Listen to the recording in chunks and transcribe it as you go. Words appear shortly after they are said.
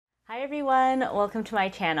Hi everyone, welcome to my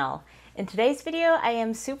channel. In today's video, I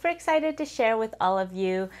am super excited to share with all of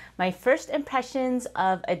you my first impressions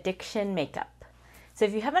of Addiction makeup. So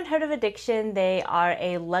if you haven't heard of Addiction, they are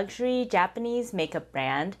a luxury Japanese makeup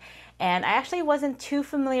brand, and I actually wasn't too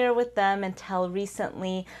familiar with them until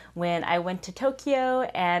recently when I went to Tokyo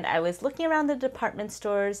and I was looking around the department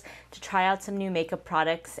stores to try out some new makeup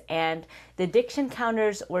products, and the Addiction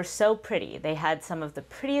counters were so pretty. They had some of the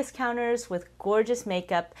prettiest counters with gorgeous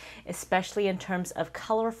makeup, especially in terms of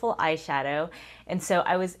colorful eyeshadow, and so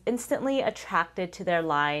I was instantly attracted to their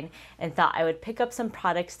line and thought I would pick up some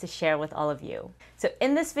products to share with all of you. So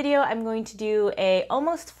in this video, I'm going to do a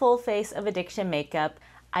almost full face of Addiction makeup.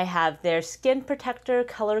 I have their Skin Protector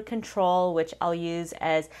Color Control, which I'll use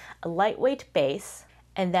as a lightweight base.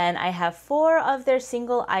 And then I have 4 of their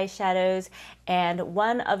single eyeshadows and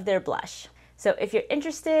 1 of their blush. So if you're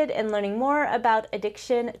interested in learning more about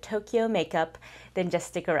Addiction Tokyo makeup, then just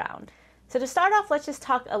stick around. So to start off, let's just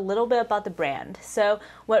talk a little bit about the brand. So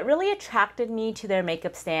what really attracted me to their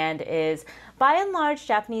makeup stand is, by and large,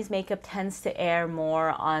 Japanese makeup tends to err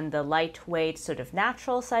more on the lightweight, sort of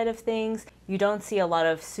natural side of things. You don't see a lot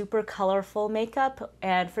of super colorful makeup,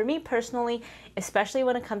 and for me personally, especially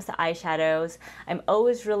when it comes to eyeshadows, I'm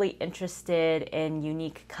always really interested in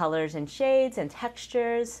unique colors and shades and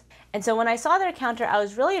textures. And so when I saw their counter, I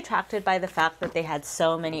was really attracted by the fact that they had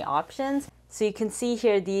so many options. So you can see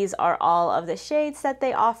here, these are all of the shades that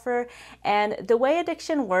they offer. And the way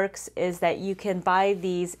Addiction works is that you can buy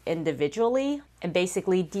these individually and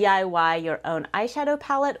basically DIY your own eyeshadow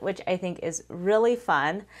palette, which I think is really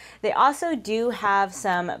fun. They also do have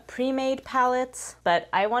some pre-made palettes, but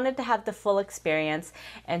I wanted to have the full experience.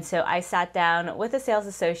 And so I sat down with a sales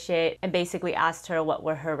associate and basically asked her what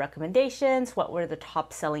were her recommendations, what were the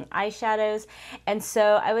top selling eyeshadows. And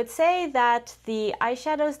so I would say that the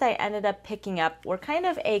eyeshadows that I ended up picking up were kind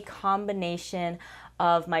of a combination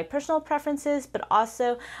of my personal preferences, but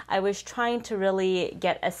also I was trying to really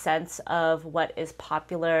get a sense of what is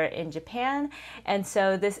popular in Japan. And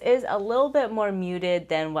so this is a little bit more muted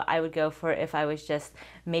than what I would go for if I was just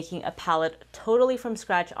making a palette totally from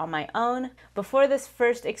scratch on my own. Before this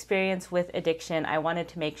first experience with Addiction, I wanted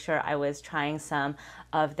to make sure I was trying some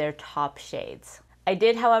of their top shades. I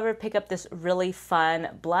did, however, pick up this really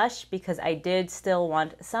fun blush because I did still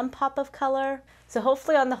want some pop of color. So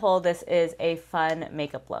hopefully on the whole, this is a fun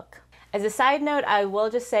makeup look. As a side note, I will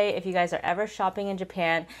just say, if you guys are ever shopping in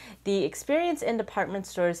Japan, the experience in department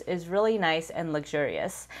stores is really nice and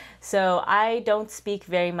luxurious. So I don't speak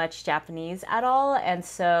very much Japanese at all, and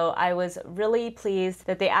so I was really pleased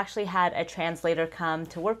that they actually had a translator come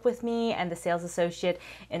to work with me and the sales associate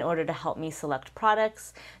in order to help me select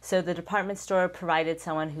products. So the department store provided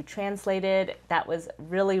someone who translated. That was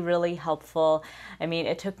really, really helpful. I mean,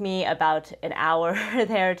 it took me about an hour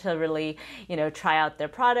there to really, try out their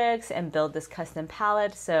products and build this custom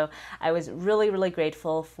palette. So I was really, really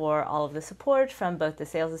grateful for all of the support from both the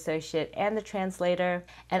sales associate and the translator.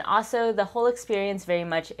 And also the whole experience very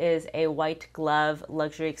much is a white glove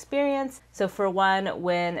luxury experience. So for one,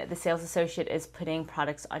 when the sales associate is putting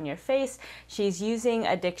products on your face, she's using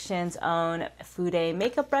Addiction's own Fude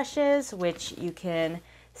makeup brushes, which you can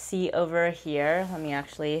see over here. Let me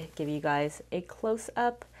actually give you guys a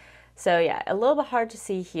close-up. So yeah, a little bit hard to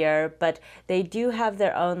see here, but they do have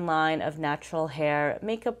their own line of natural hair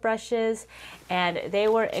makeup brushes, and they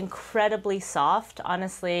were incredibly soft.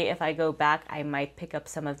 Honestly, if I go back, I might pick up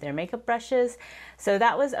some of their makeup brushes. So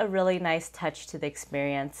that was a really nice touch to the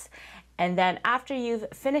experience. And then after you've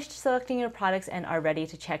finished selecting your products and are ready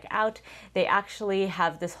to check out, they actually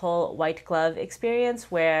have this whole white glove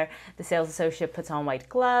experience where the sales associate puts on white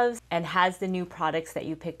gloves and has the new products that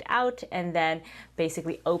you picked out and then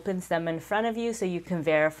basically opens them in front of you so you can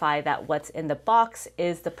verify that what's in the box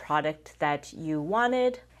is the product that you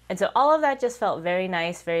wanted. And so all of that just felt very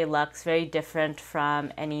nice, very luxe, very different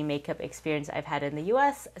from any makeup experience I've had in the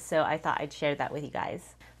US. So I thought I'd share that with you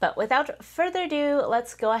guys. But without further ado,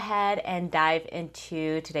 let's go ahead and dive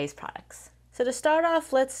into today's products. So to start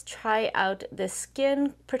off, let's try out the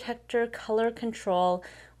Skin Protector Color Control,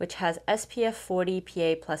 which has SPF 40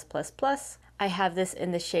 PA+++. I have this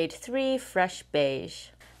in the shade 3, Fresh Beige.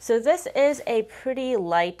 So this is a pretty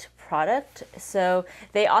light product. So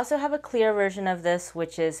they also have a clear version of this,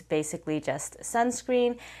 which is basically just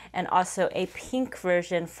sunscreen, and also a pink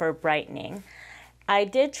version for brightening. I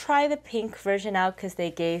did try the pink version out because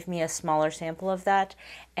they gave me a smaller sample of that,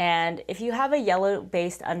 and if you have a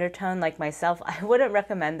yellow-based undertone like myself, I wouldn't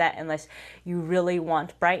recommend that unless you really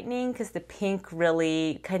want brightening, because the pink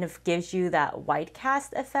really kind of gives you that white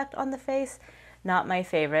cast effect on the face. not my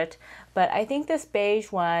favorite, but I think this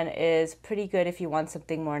beige one is pretty good if you want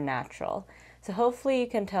something more natural. So hopefully you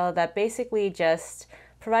can tell that basically just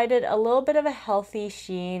provided a little bit of a healthy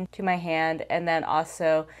sheen to my hand and then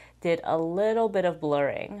also did a little bit of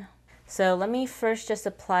blurring. So let me first just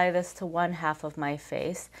apply this to one half of my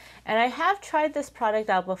face. And I have tried this product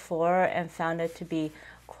out before and found it to be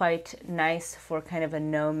quite nice for kind of a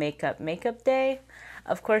no makeup day.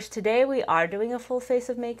 Of course, today we are doing a full face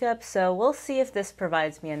of makeup, so we'll see if this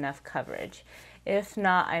provides me enough coverage. If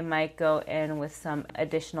not, I might go in with some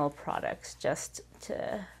additional products just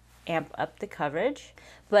to amp up the coverage.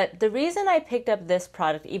 But the reason I picked up this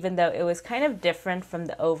product, even though it was kind of different from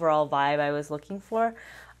the overall vibe I was looking for,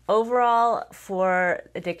 overall for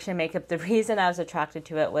addiction makeup, the reason I was attracted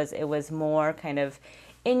to it was more kind of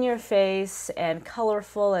in your face and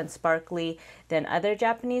colorful and sparkly than other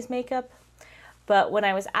Japanese makeup. But when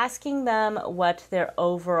I was asking them what their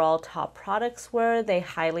overall top products were, they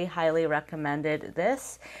highly recommended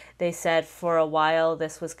this. They said for a while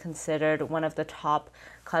this was considered one of the top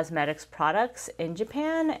cosmetics products in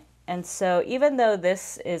Japan. And so even though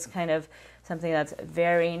this is kind of something that's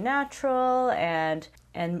very natural and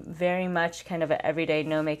very much kind of an everyday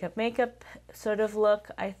no makeup sort of look,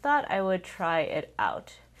 I thought I would try it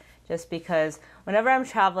out. Just because whenever I'm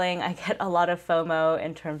traveling, I get a lot of FOMO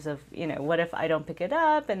in terms of, you know, what if I don't pick it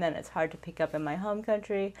up and then it's hard to pick up in my home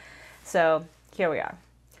country. So here we are.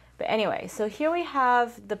 But anyway, so here we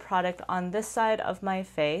have the product on this side of my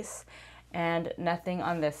face and nothing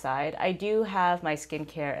on this side. I do have my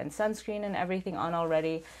skincare and sunscreen and everything on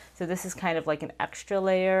already. So this is kind of like an extra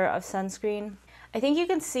layer of sunscreen. I think you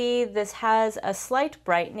can see this has a slight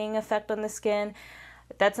brightening effect on the skin.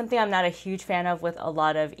 That's something I'm not a huge fan of with a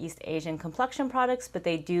lot of East Asian complexion products, but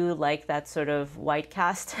they do like that sort of white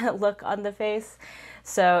cast look on the face.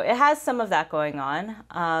 So it has some of that going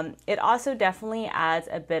on. It also definitely adds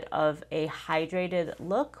a bit of a hydrated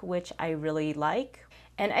look, which I really like.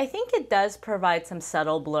 And I think it does provide some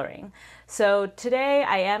subtle blurring. So today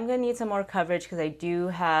I am going to need some more coverage because I do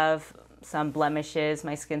have some blemishes.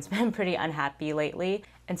 My skin's been pretty unhappy lately.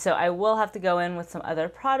 And so I will have to go in with some other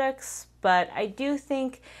products. But I do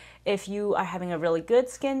think if you are having a really good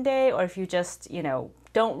skin day, or if you just, you know,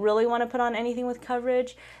 don't really want to put on anything with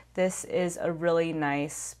coverage, this is a really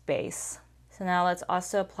nice base. So now let's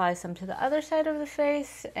also apply some to the other side of the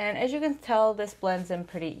face. And as you can tell, this blends in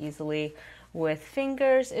pretty easily with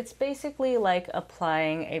fingers. It's basically like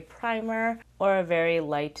applying a primer or a very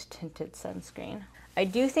light tinted sunscreen. I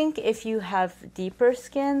do think if you have deeper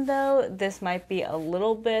skin though, this might be a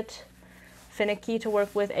little bit finicky to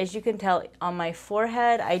work with. As you can tell on my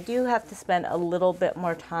forehead, I do have to spend a little bit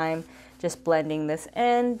more time just blending this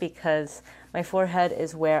in because my forehead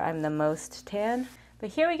is where I'm the most tan. But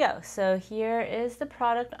here we go. So here is the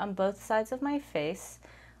product on both sides of my face.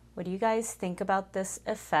 What do you guys think about this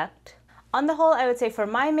effect? On the whole, I would say for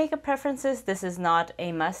my makeup preferences, this is not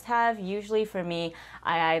a must-have. Usually for me,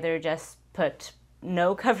 I either just put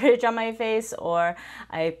no coverage on my face or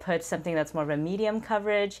I put something that's more of a medium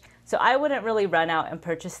coverage. So I wouldn't really run out and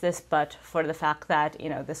purchase this, but for the fact that, you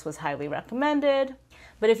know, this was highly recommended.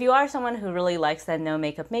 But if you are someone who really likes that no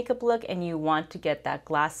makeup look and you want to get that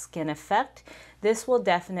glass skin effect, this will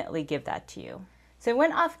definitely give that to you. So I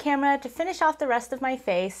went off camera to finish off the rest of my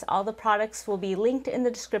face. All the products will be linked in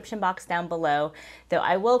the description box down below, though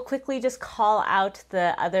I will quickly just call out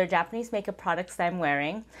the other Japanese makeup products that I'm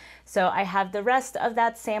wearing. So I have the rest of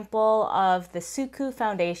that sample of the Suqqu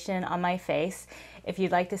foundation on my face. If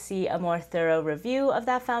you'd like to see a more thorough review of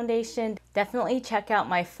that foundation, definitely check out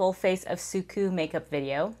my full face of Suqqu makeup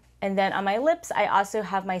video. And then on my lips, I also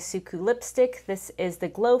have my Suqqu lipstick. This is the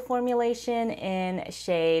Glow formulation in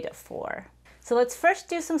shade 4. So let's first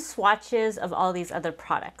do some swatches of all these other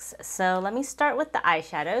products. So let me start with the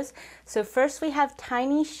eyeshadows. So first we have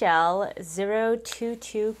Tiny Shell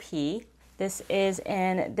 022P. This is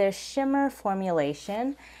in their shimmer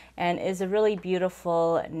formulation and is a really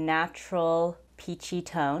beautiful natural peachy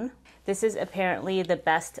tone. This is apparently the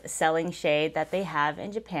best selling shade that they have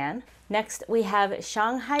in Japan. Next we have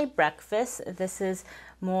Shanghai Breakfast. This is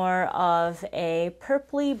more of a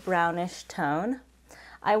purpley brownish tone.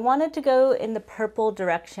 I wanted to go in the purple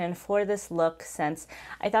direction for this look since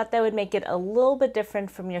I thought that would make it a little bit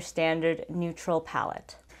different from your standard neutral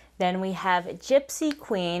palette. Then we have Gypsy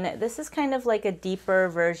Queen. This is kind of like a deeper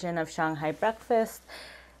version of Shanghai Breakfast.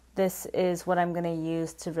 This is what I'm going to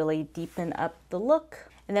use to really deepen up the look.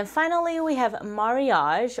 And then finally we have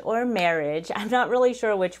Mariage or Marriage. I'm not really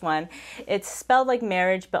sure which one. It's spelled like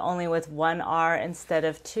marriage but only with one R instead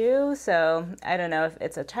of two. So I don't know if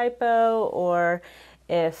it's a typo or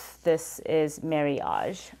if this is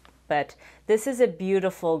Mariage. but this is a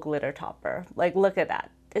beautiful glitter topper. Like, look at that.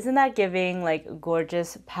 Isn't that giving like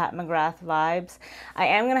gorgeous Pat McGrath vibes? I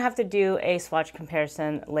am gonna have to do a swatch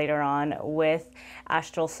comparison later on with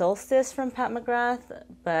Astral Solstice from Pat McGrath,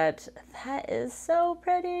 but that is so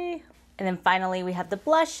pretty. And then finally we have the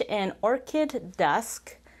blush in Orchid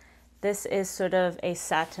Dusk. This is sort of a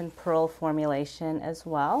satin pearl formulation as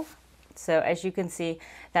well. So as you can see,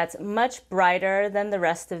 that's much brighter than the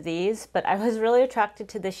rest of these, but I was really attracted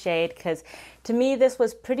to the shade because to me this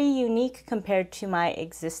was pretty unique compared to my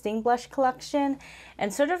existing blush collection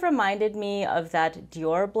and sort of reminded me of that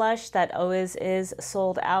Dior blush that always is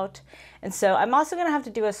sold out. And so I'm also going to have to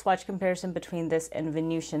do a swatch comparison between this and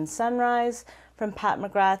Venusian Sunrise from Pat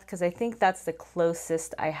McGrath because I think that's the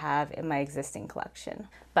closest I have in my existing collection.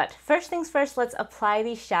 But first things first, let's apply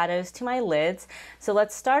these shadows to my lids. So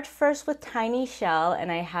let's start first with Tiny Shell, and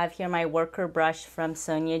I have here my worker brush from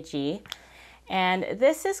Sonia G. And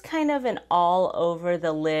this is kind of an all over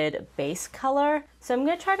the lid base color. So I'm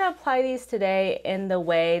going to try to apply these today in the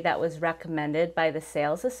way that was recommended by the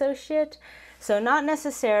sales associate. So not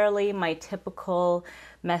necessarily my typical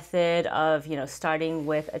method of, starting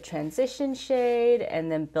with a transition shade and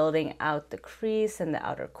then building out the crease and the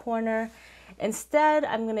outer corner. Instead,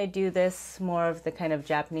 I'm going to do this more of the kind of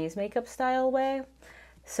Japanese makeup style way.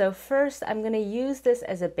 So first, I'm going to use this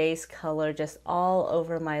as a base color just all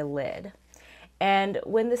over my lid. And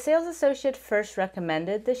when the sales associate first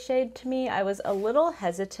recommended this shade to me, I was a little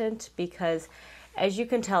hesitant because, as you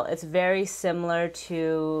can tell, it's very similar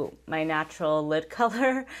to my natural lid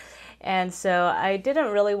color. And so I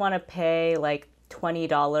didn't really want to pay like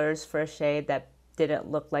 $20 for a shade that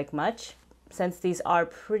didn't look like much, since these are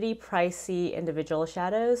pretty pricey individual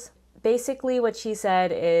shadows. Basically what she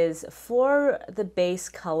said is for the base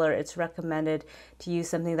color, it's recommended to use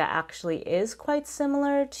something that actually is quite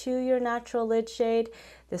similar to your natural lid shade.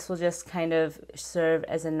 This will just kind of serve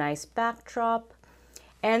as a nice backdrop.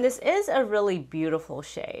 And this is a really beautiful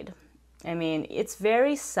shade. I mean, it's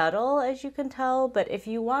very subtle, as you can tell, but if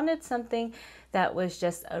you wanted something that was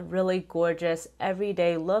just a really gorgeous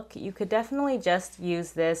everyday look, you could definitely just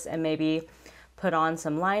use this and maybe put on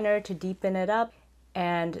some liner to deepen it up,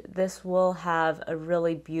 and this will have a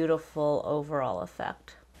really beautiful overall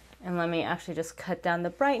effect. And let me actually just cut down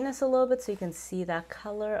the brightness a little bit so you can see that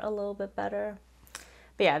color a little bit better.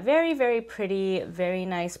 But yeah, very, very pretty, very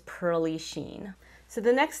nice pearly sheen. So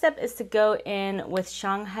the next step is to go in with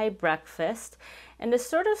Shanghai Breakfast and to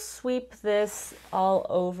sort of sweep this all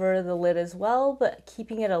over the lid as well, but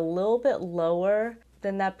keeping it a little bit lower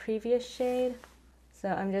than that previous shade. So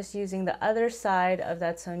I'm just using the other side of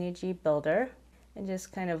that Sonia G builder and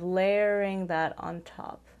just kind of layering that on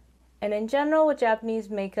top. And in general with Japanese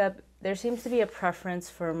makeup, there seems to be a preference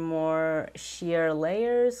for more sheer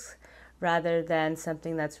layers rather than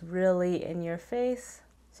something that's really in your face.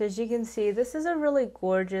 So as you can see, this is a really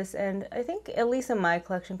gorgeous and I think, at least in my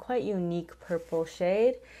collection, quite unique purple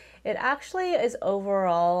shade. It actually is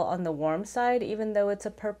overall on the warm side, even though it's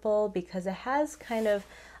a purple, because it has kind of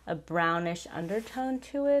a brownish undertone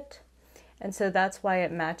to it. And so that's why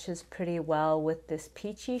it matches pretty well with this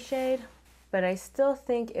peachy shade. But I still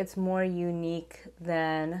think it's more unique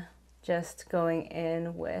than just going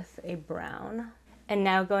in with a brown. And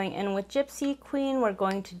now going in with Gypsy Queen, we're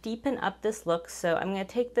going to deepen up this look. So I'm going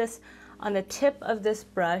to take this on the tip of this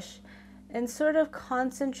brush and sort of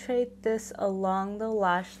concentrate this along the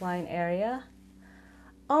lash line area.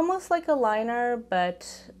 Almost like a liner,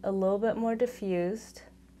 but a little bit more diffused.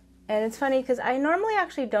 And it's funny because I normally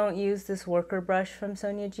actually don't use this worker brush from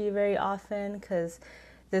Sonia G very often because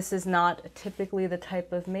this is not typically the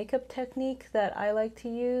type of makeup technique that I like to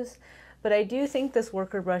use. But I do think this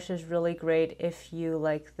worker brush is really great if you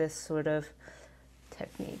like this sort of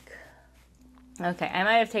technique. Okay, I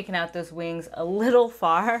might have taken out those wings a little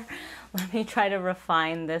far. Let me try to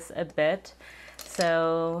refine this a bit.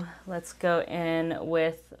 So let's go in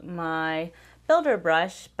with my builder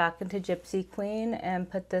brush back into Gypsy Queen and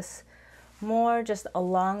put this more just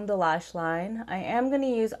along the lash line. I am going to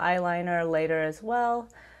use eyeliner later as well.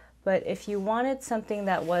 But if you wanted something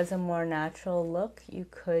that was a more natural look, you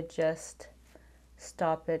could just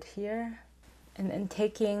stop it here. And then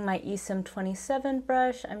taking my eSIM 27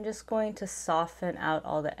 brush, I'm just going to soften out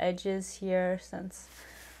all the edges here since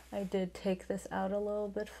I did take this out a little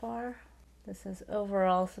bit far. This is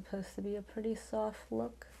overall supposed to be a pretty soft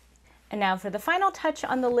look. And now for the final touch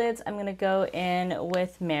on the lids, I'm going to go in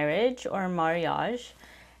with Mariage or Mariage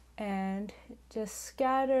and just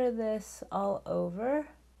scatter this all over.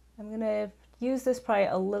 I'm going to use this probably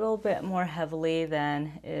a little bit more heavily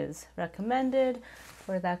than is recommended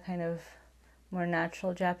for that kind of more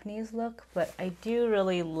natural Japanese look, but I do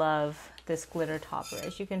really love this glitter topper.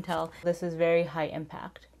 As you can tell, this is very high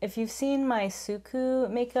impact. If you've seen my Suqqu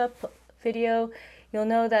makeup video, you'll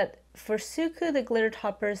know that for Suqqu, the glitter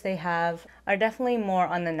toppers they have are definitely more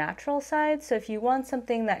on the natural side. So if you want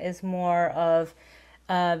something that is more of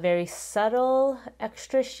a very subtle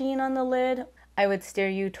extra sheen on the lid, I would steer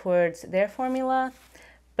you towards their formula.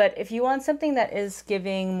 But if you want something that is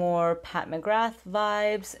giving more Pat McGrath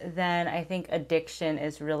vibes, then I think Addiction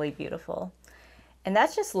is really beautiful. And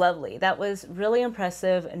that's just lovely. That was really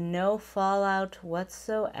impressive. No fallout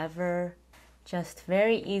whatsoever. Just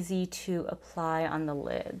very easy to apply on the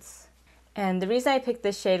lids. And the reason I picked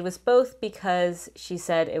this shade was both because she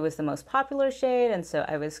said it was the most popular shade, and so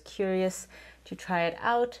I was curious to try it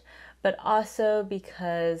out, but also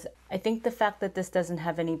because I think the fact that this doesn't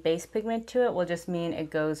have any base pigment to it will just mean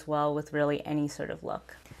it goes well with really any sort of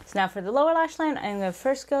look. So now for the lower lash line, I'm going to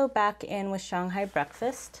first go back in with Shanghai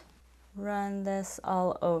Breakfast. Run this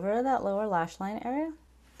all over that lower lash line area.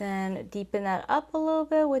 Then deepen that up a little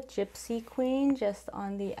bit with Gypsy Queen just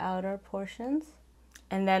on the outer portions.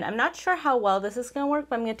 And then I'm not sure how well this is going to work,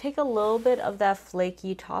 but I'm going to take a little bit of that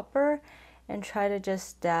flaky topper and try to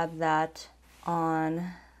just dab that on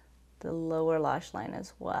the lower lash line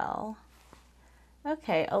as well.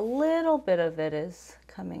 Okay, a little bit of it is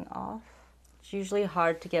coming off. It's usually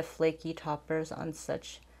hard to get flaky toppers on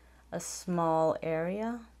such a small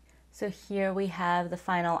area. So here we have the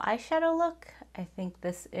final eyeshadow look. I think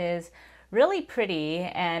this is really pretty,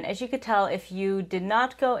 and as you could tell, if you did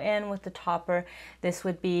not go in with the topper, this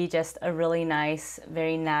would be just a really nice,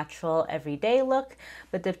 very natural, everyday look.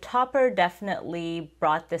 But the topper definitely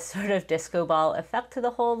brought this sort of disco ball effect to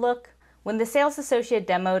the whole look. When the sales associate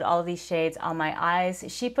demoed all of these shades on my eyes,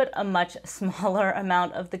 she put a much smaller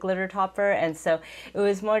amount of the glitter topper, and so it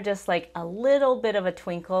was more just like a little bit of a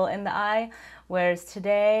twinkle in the eye, whereas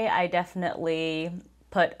today I definitely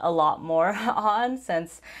put a lot more on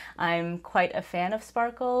since I'm quite a fan of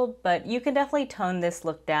sparkle, but you can definitely tone this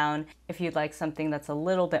look down if you'd like something that's a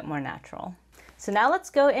little bit more natural. So now let's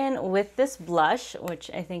go in with this blush,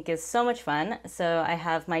 which I think is so much fun. So I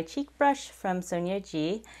have my cheek brush from Sonia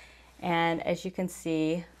G, and as you can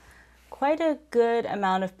see, quite a good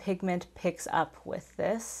amount of pigment picks up with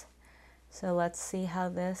this. So let's see how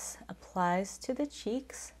this applies to the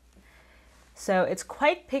cheeks. So it's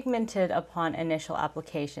quite pigmented upon initial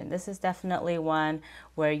application. This is definitely one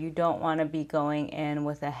where you don't want to be going in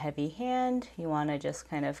with a heavy hand. You want to just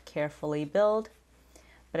kind of carefully build.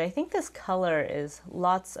 But I think this color is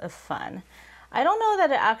lots of fun. I don't know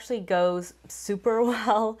that it actually goes super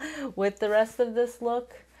well with the rest of this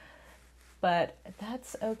look, but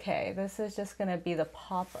that's okay. This is just going to be the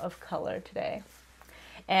pop of color today.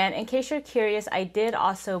 And in case you're curious, I did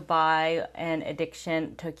also buy an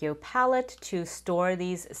Addiction Tokyo palette to store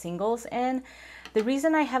these singles in. The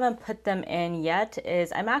reason I haven't put them in yet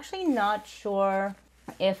is I'm actually not sure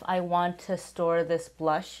if I want to store this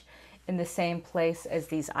blush in the same place as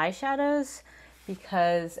these eyeshadows,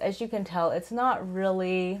 because as you can tell, it's not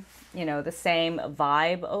really, you know, the same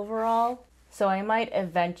vibe overall. So I might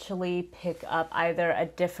eventually pick up either a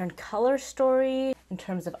different color story in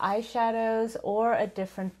terms of eyeshadows or a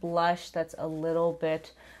different blush that's a little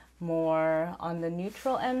bit more on the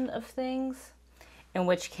neutral end of things, in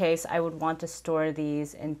which case I would want to store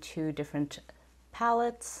these in two different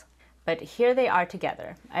palettes. But here they are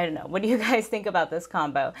together. I don't know, what do you guys think about this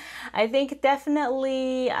combo? I think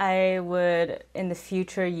definitely I would in the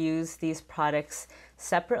future use these products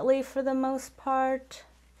separately for the most part.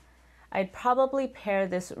 I'd probably pair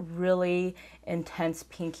this really intense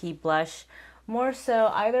pinky blush more so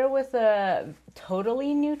either with a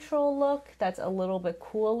totally neutral look that's a little bit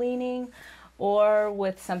cool leaning, or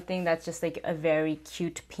with something that's just like a very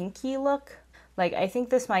cute pinky look. Like I think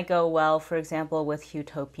this might go well, for example, with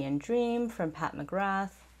Utopian Dream from Pat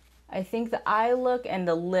McGrath. I think the eye look and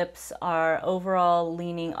the lips are overall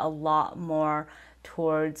leaning a lot more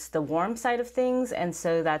towards the warm side of things, and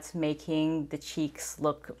so that's making the cheeks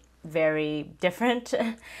look very different.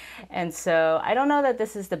 And so I don't know that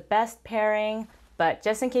this is the best pairing, but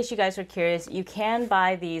just in case you guys are curious, you can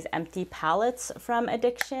buy these empty palettes from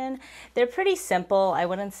Addiction. They're pretty simple. I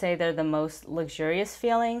wouldn't say they're the most luxurious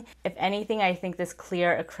feeling. If anything, I think this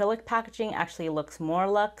clear acrylic packaging actually looks more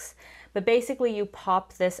luxe. But basically you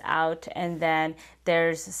pop this out and then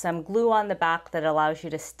there's some glue on the back that allows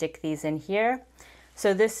you to stick these in here.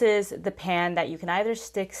 So this is the pan that you can either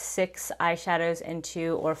stick 6 eyeshadows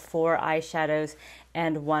into or 4 eyeshadows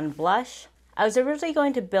and 1 blush. I was originally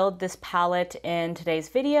going to build this palette in today's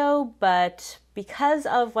video, but because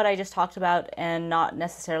of what I just talked about and not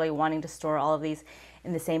necessarily wanting to store all of these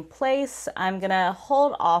in the same place, I'm gonna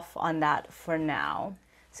hold off on that for now.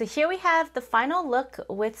 So here we have the final look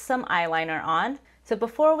with some eyeliner on. So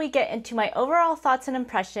before we get into my overall thoughts and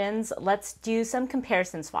impressions, let's do some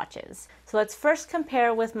comparison swatches. So let's first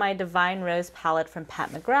compare with my Divine Rose palette from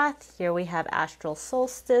Pat McGrath. Here we have Astral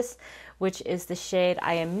Solstice, which is the shade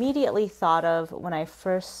I immediately thought of when I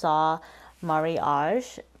first saw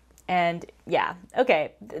Mariage. And yeah,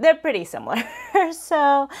 okay, they're pretty similar.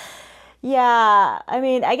 So yeah, I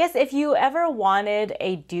mean, I guess if you ever wanted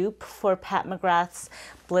a dupe for Pat McGrath's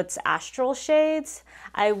Blitz Astral shades,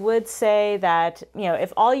 I would say that, you know,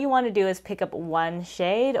 if all you want to do is pick up one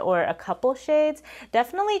shade or a couple shades,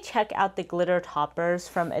 definitely check out the glitter toppers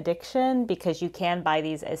from Addiction, because you can buy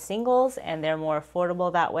these as singles and they're more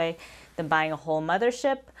affordable that way than buying a whole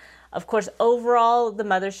mothership. Of course, overall, the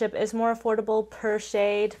mothership is more affordable per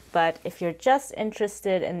shade, but if you're just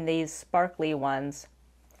interested in these sparkly ones,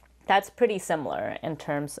 that's pretty similar in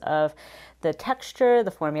terms of the texture,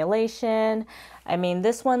 the formulation. I mean,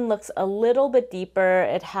 this one looks a little bit deeper.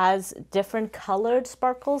 It has different colored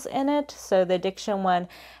sparkles in it. So the Addiction one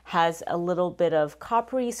has a little bit of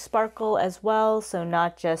coppery sparkle as well. So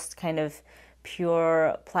not just kind of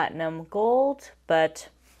pure platinum gold, but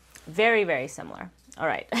very, very similar. All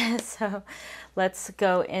right, so let's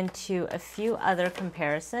go into a few other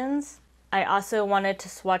comparisons. I also wanted to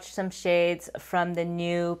swatch some shades from the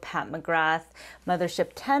new Pat McGrath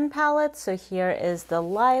Mothership 10 palette. So here is the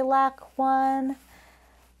lilac one.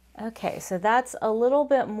 Okay, so that's a little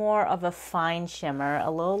bit more of a fine shimmer, a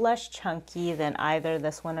little less chunky than either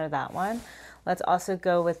this one or that one. Let's also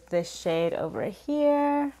go with this shade over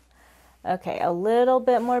here. Okay, a little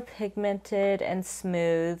bit more pigmented and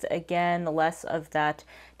smooth. Again, less of that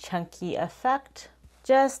chunky effect.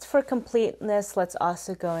 Just for completeness, let's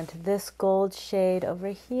also go into this gold shade over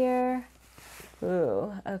here.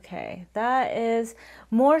 Ooh, okay, that is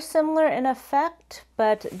more similar in effect,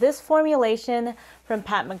 but this formulation from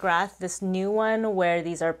Pat McGrath, this new one where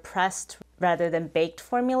these are pressed rather than baked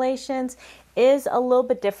formulations, is a little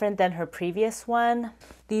bit different than her previous one.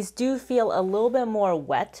 These do feel a little bit more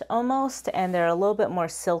wet almost, and they're a little bit more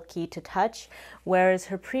silky to touch, whereas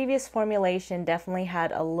her previous formulation definitely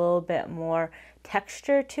had a little bit more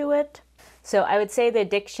texture to it. So I would say the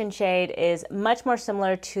Addiction shade is much more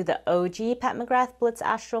similar to the OG Pat McGrath Blitz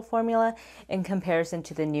Astral formula in comparison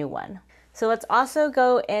to the new one. So let's also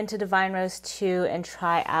go into Divine Rose 2 and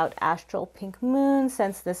try out Astral Pink Moon,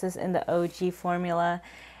 since this is in the OG formula.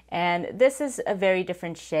 And this is a very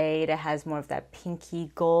different shade. It has more of that pinky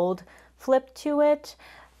gold flip to it.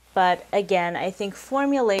 But again, I think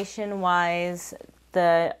formulation wise,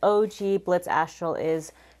 the OG Blitz Astral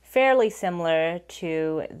is fairly similar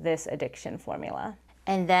to this Addiction formula.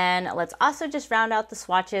 And then let's also just round out the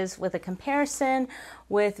swatches with a comparison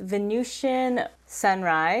with Venusian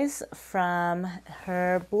Sunrise from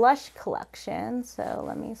her blush collection. So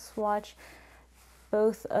let me swatch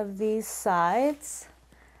both of these sides.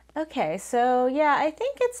 Okay, so yeah, I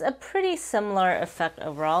think it's a pretty similar effect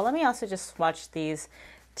overall. Let me also just swatch these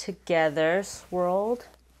together, swirled.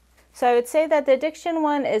 So I would say that the Addiction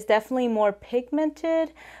one is definitely more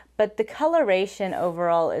pigmented, but the coloration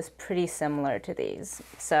overall is pretty similar to these.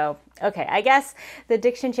 So, okay, I guess the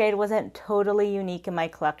Addiction shade wasn't totally unique in my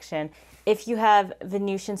collection. If you have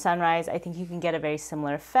Venusian Sunrise, I think you can get a very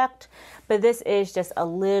similar effect, but this is just a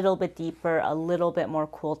little bit deeper, a little bit more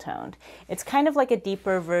cool toned. It's kind of like a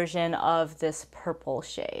deeper version of this purple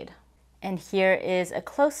shade. And here is a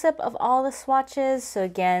close-up of all the swatches. So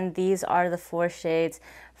again, these are the 4 shades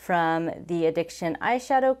from the Addiction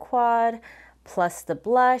eyeshadow quad, plus the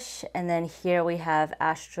blush. And then here we have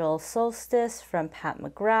Astral Solstice from Pat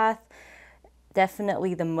McGrath.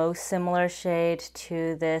 Definitely the most similar shade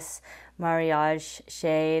to this Mariage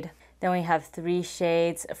shade. Then we have 3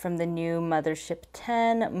 shades from the new Mothership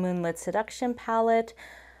 10 Moonlit Seduction palette.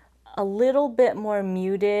 A little bit more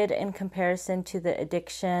muted in comparison to the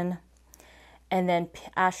Addiction. And then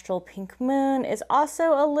Astral Pink Moon is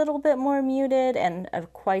also a little bit more muted and a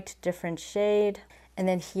quite different shade. And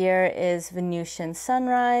then here is Venusian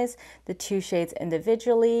Sunrise, the 2 shades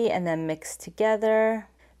individually and then mixed together.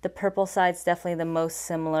 The purple side is definitely the most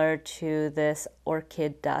similar to this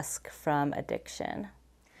Orchid Dusk from Addiction.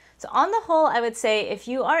 So on the whole, I would say if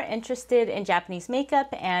you are interested in Japanese makeup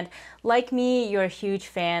and like me, you're a huge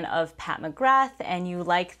fan of Pat McGrath and you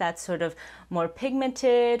like that sort of more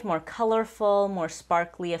pigmented, more colorful, more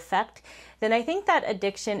sparkly effect, then I think that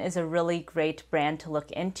Addiction is a really great brand to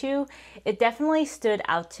look into. It definitely stood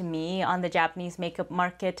out to me on the Japanese makeup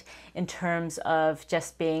market in terms of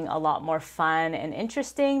just being a lot more fun and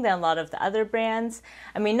interesting than a lot of the other brands.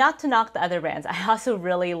 I mean, not to knock the other brands, I also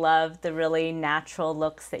really love the really natural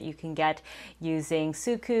looks that you can get using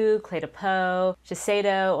Suqqu, Clé de Peau,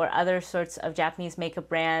 Shiseido, or other sorts of Japanese makeup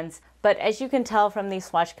brands. But as you can tell from these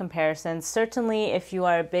swatch comparisons, certainly if you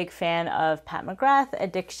are a big fan of Pat McGrath,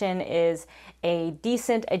 Addiction is a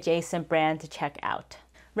decent adjacent brand to check out.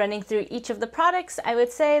 Running through each of the products, I would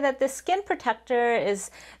say that the skin protector is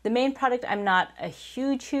the main product I'm not a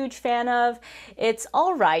huge fan of. It's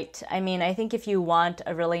all right. I mean, I think if you want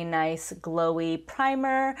a really nice glowy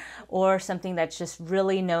primer or something that's just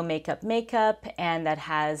really no makeup and that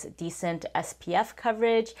has decent SPF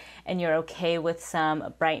coverage and you're okay with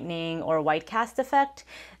some brightening or white cast effect,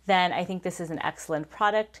 then I think this is an excellent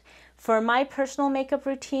product. For my personal makeup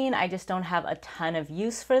routine, I just don't have a ton of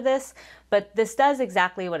use for this, but this does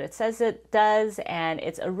exactly what it says it does, and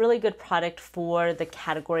it's a really good product for the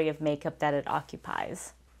category of makeup that it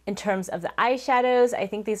occupies. In terms of the eyeshadows, I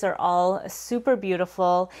think these are all super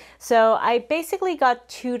beautiful. So I basically got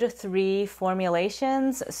 2 to 3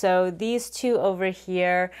 formulations. So these two over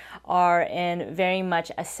here are in very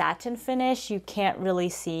much a satin finish. You can't really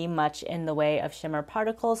see much in the way of shimmer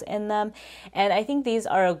particles in them. And I think these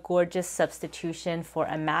are a gorgeous substitution for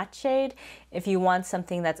a matte shade if you want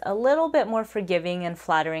something that's a little bit more forgiving and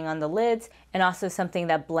flattering on the lids, and also something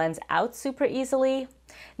that blends out super easily.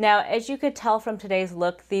 Now, as you could tell from today's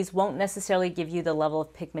look, these won't necessarily give you the level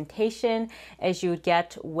of pigmentation as you would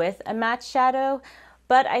get with a matte shadow,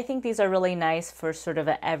 but I think these are really nice for sort of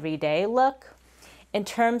an everyday look. In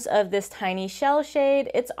terms of this tiny shell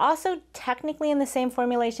shade, it's also technically in the same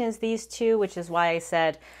formulation as these two, which is why I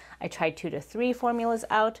said I tried 2 to 3 formulas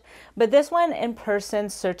out, but this one in person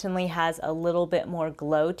certainly has a little bit more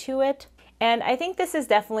glow to it. And I think this is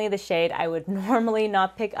definitely the shade I would normally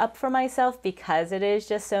not pick up for myself because it is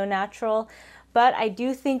just so natural. But I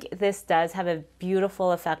do think this does have a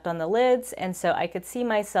beautiful effect on the lids, and so I could see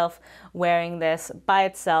myself wearing this by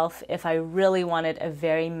itself if I really wanted a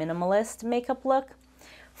very minimalist makeup look.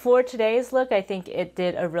 For today's look, I think it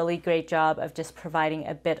did a really great job of just providing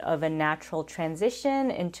a bit of a natural transition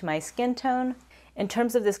into my skin tone. In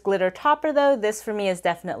terms of this glitter topper though, this for me is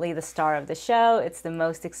definitely the star of the show. It's the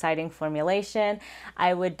most exciting formulation.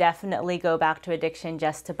 I would definitely go back to Addiction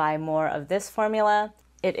just to buy more of this formula.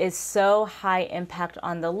 It is so high impact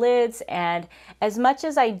on the lids, and as much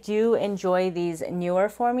as I do enjoy these newer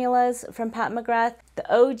formulas from Pat McGrath, the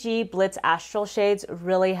OG Blitz Astral shades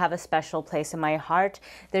really have a special place in my heart.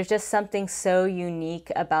 There's just something so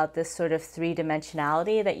unique about this sort of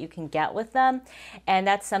three-dimensionality that you can get with them, and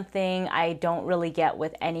that's something I don't really get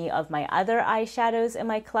with any of my other eyeshadows in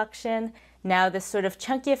my collection. Now, this sort of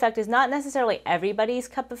chunky effect is not necessarily everybody's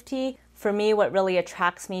cup of tea. For me, what really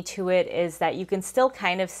attracts me to it is that you can still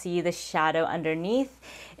kind of see the shadow underneath.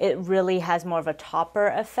 It really has more of a topper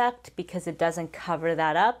effect because it doesn't cover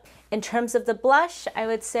that up. In terms of the blush, I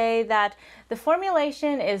would say that the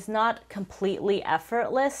formulation is not completely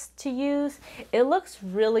effortless to use. It looks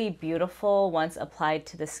really beautiful once applied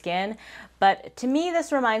to the skin, but to me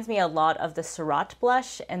this reminds me a lot of the Surratt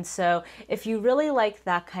blush, and so if you really like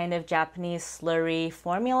that kind of Japanese slurry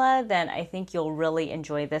formula, then I think you'll really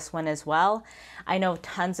enjoy this one as well. I know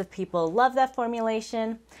tons of people love that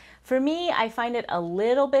formulation. For me, I find it a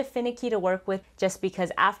little bit finicky to work with just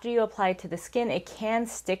because after you apply it to the skin, it can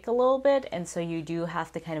stick a little bit, and so you do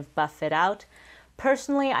have to kind of buff it out.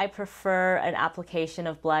 Personally, I prefer an application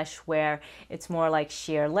of blush where it's more like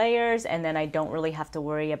sheer layers and then I don't really have to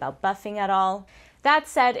worry about buffing at all. That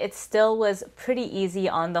said, it still was pretty easy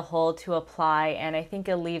on the whole to apply, and I think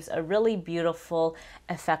it leaves a really beautiful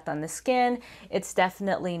effect on the skin. It's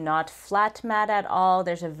definitely not flat matte at all.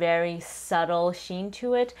 There's a very subtle sheen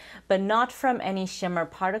to it, but not from any shimmer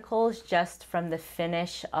particles, just from the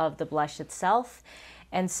finish of the blush itself.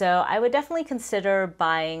 And so I would definitely consider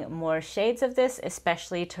buying more shades of this,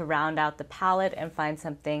 especially to round out the palette and find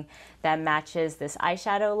something that matches this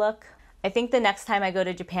eyeshadow look. I think the next time I go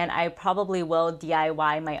to Japan, I probably will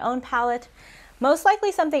DIY my own palette. Most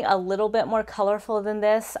likely something a little bit more colorful than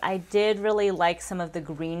this. I did really like some of the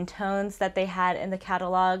green tones that they had in the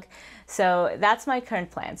catalog. So that's my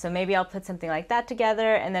current plan. So maybe I'll put something like that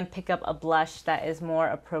together and then pick up a blush that is more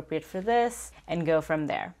appropriate for this and go from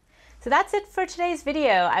there. So that's it for today's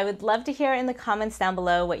video. I would love to hear in the comments down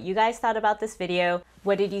below what you guys thought about this video.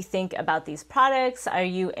 What did you think about these products? Are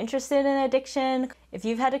you interested in Addiction? If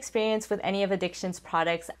you've had experience with any of Addiction's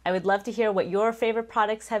products, I would love to hear what your favorite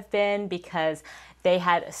products have been, because they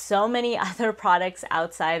had so many other products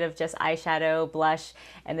outside of just eyeshadow, blush,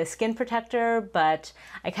 and the skin protector, but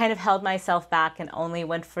I kind of held myself back and only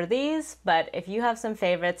went for these. But if you have some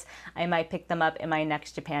favorites, I might pick them up in my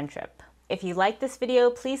next Japan trip. If you liked this video,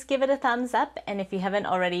 please give it a thumbs up, and if you haven't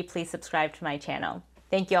already, please subscribe to my channel.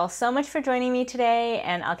 Thank you all so much for joining me today,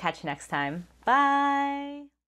 and I'll catch you next time. Bye!